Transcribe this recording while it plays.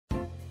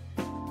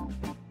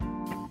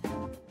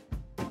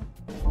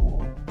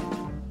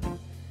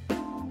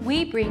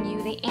we bring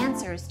you the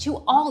answers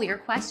to all your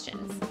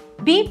questions.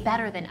 Be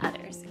better than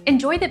others.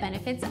 Enjoy the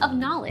benefits of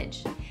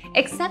knowledge.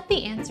 Accept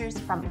the answers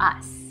from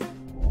us.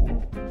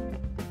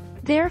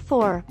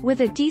 Therefore,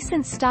 with a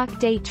decent stock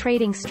day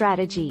trading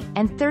strategy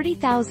and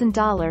 $30,000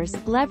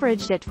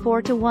 leveraged at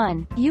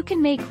 4-to-1, you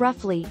can make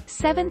roughly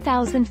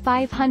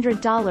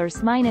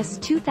 $7,500 minus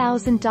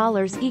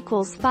 $2,000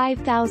 equals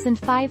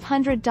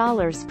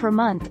 $5,500 per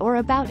month, or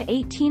about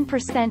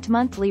 18%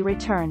 monthly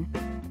return.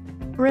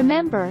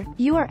 Remember,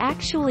 you are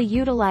actually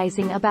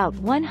utilizing about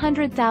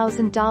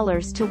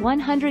 $100,000 to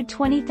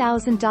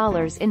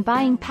 $120,000 in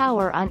buying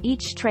power on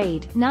each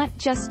trade, not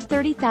just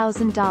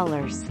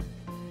 $30,000.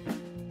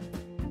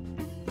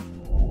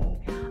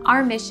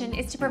 Our mission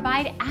is to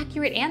provide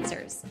accurate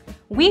answers.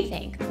 We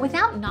think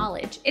without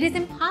knowledge, it is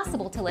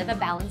impossible to live a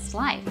balanced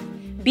life.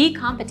 Be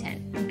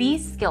competent, be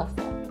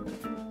skillful.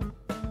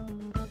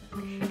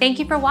 Thank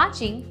you for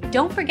watching.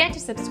 Don't forget to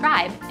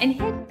subscribe and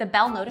hit the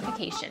bell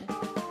notification.